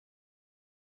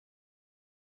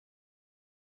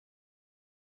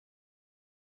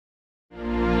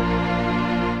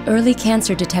Early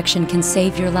cancer detection can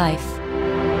save your life.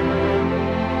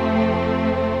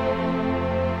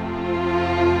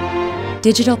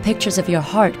 Digital pictures of your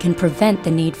heart can prevent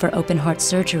the need for open heart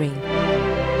surgery.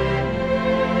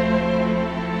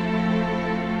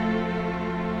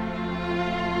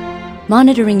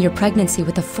 Monitoring your pregnancy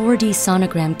with a 4D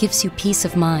sonogram gives you peace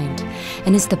of mind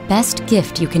and is the best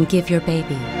gift you can give your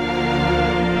baby.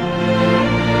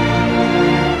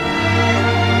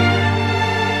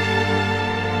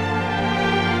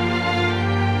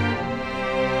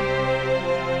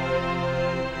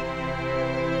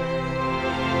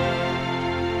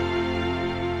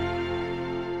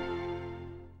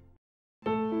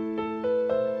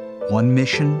 One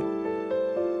mission,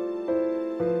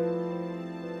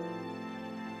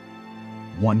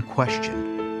 one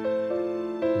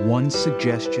question, one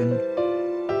suggestion,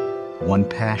 one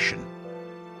passion.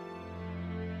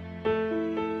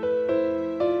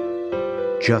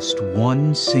 Just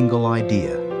one single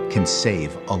idea can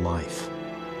save a life.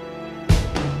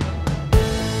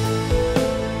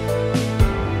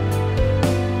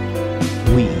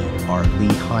 We are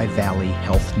Lehigh Valley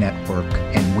Health Network,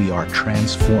 and we are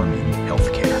transforming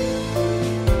healthcare.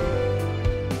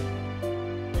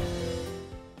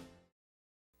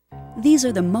 These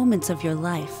are the moments of your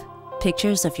life,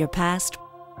 pictures of your past,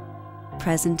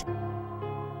 present,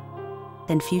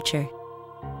 and future.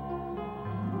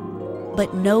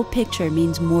 But no picture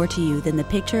means more to you than the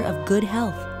picture of good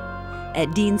health.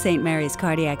 At Dean St. Mary's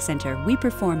Cardiac Center, we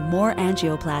perform more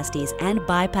angioplasties and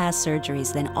bypass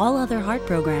surgeries than all other heart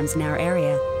programs in our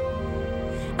area.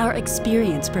 Our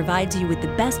experience provides you with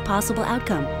the best possible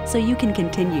outcome so you can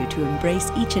continue to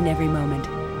embrace each and every moment.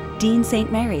 Dean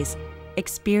St. Mary's.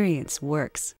 Experience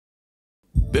works.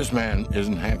 This man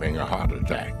isn't having a heart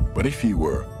attack, but if he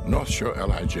were, North Shore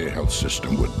LIJ Health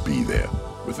System would be there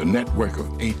with a network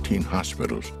of 18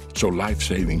 hospitals, so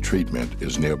life-saving treatment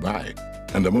is nearby,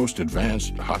 and the most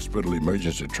advanced hospital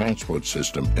emergency transport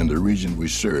system in the region we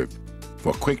serve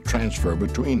for quick transfer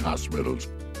between hospitals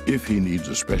if he needs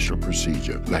a special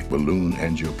procedure like balloon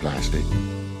angioplasty,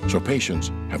 so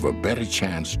patients have a better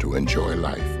chance to enjoy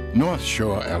life. North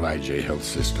Shore LIJ Health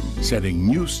System, setting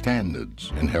new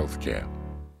standards in healthcare.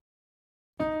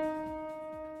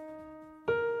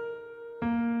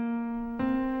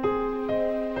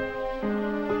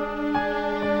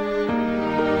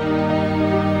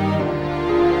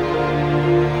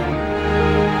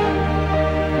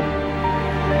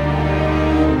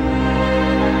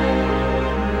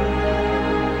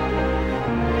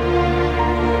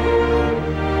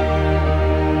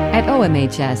 At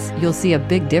OMHS, you'll see a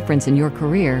big difference in your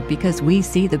career because we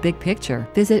see the big picture.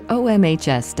 Visit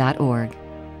omhs.org.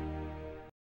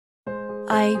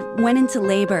 I went into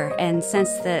labor and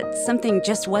sensed that something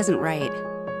just wasn't right.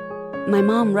 My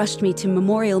mom rushed me to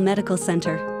Memorial Medical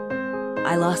Center.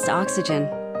 I lost oxygen.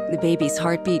 The baby's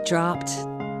heartbeat dropped.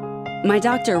 My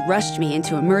doctor rushed me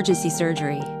into emergency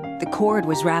surgery. The cord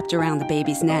was wrapped around the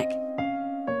baby's neck.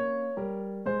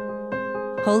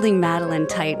 Holding Madeline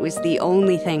tight was the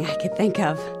only thing I could think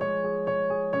of.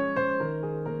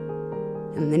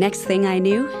 And the next thing I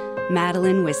knew,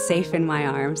 Madeline was safe in my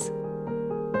arms.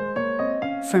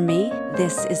 For me,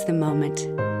 this is the moment.